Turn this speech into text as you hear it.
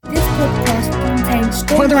podcast contains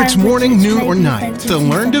strong Whether it's language morning, which noon, may or be night, offensive the to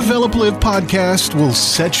Learn, some. Develop, Live podcast will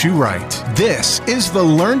set you right. This is the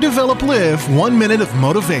Learn, Develop, Live 1 minute of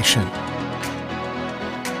motivation.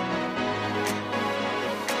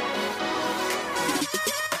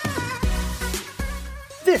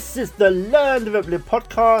 This is the Learn, Develop, Live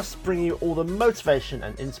podcast, bringing you all the motivation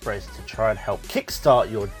and inspiration to try and help kickstart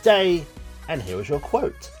your day. And here is your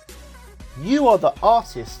quote. You are the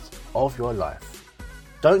artist of your life.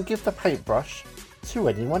 Don't give the paintbrush to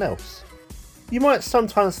anyone else. You might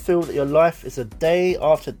sometimes feel that your life is a day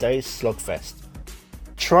after day slogfest,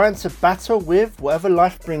 trying to battle with whatever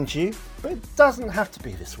life brings you, but it doesn't have to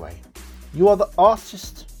be this way. You are the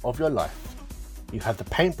artist of your life. You have the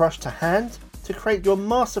paintbrush to hand to create your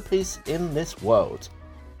masterpiece in this world.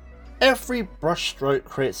 Every brushstroke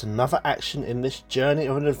creates another action in this journey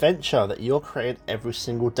of an adventure that you're creating every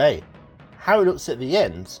single day. How it looks at the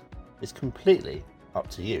end is completely up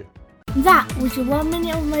to you. That was your 1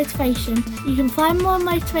 minute of motivation. You can find more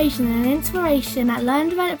motivation and inspiration at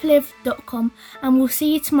learndeveloplive.com, and we'll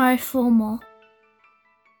see you tomorrow for more.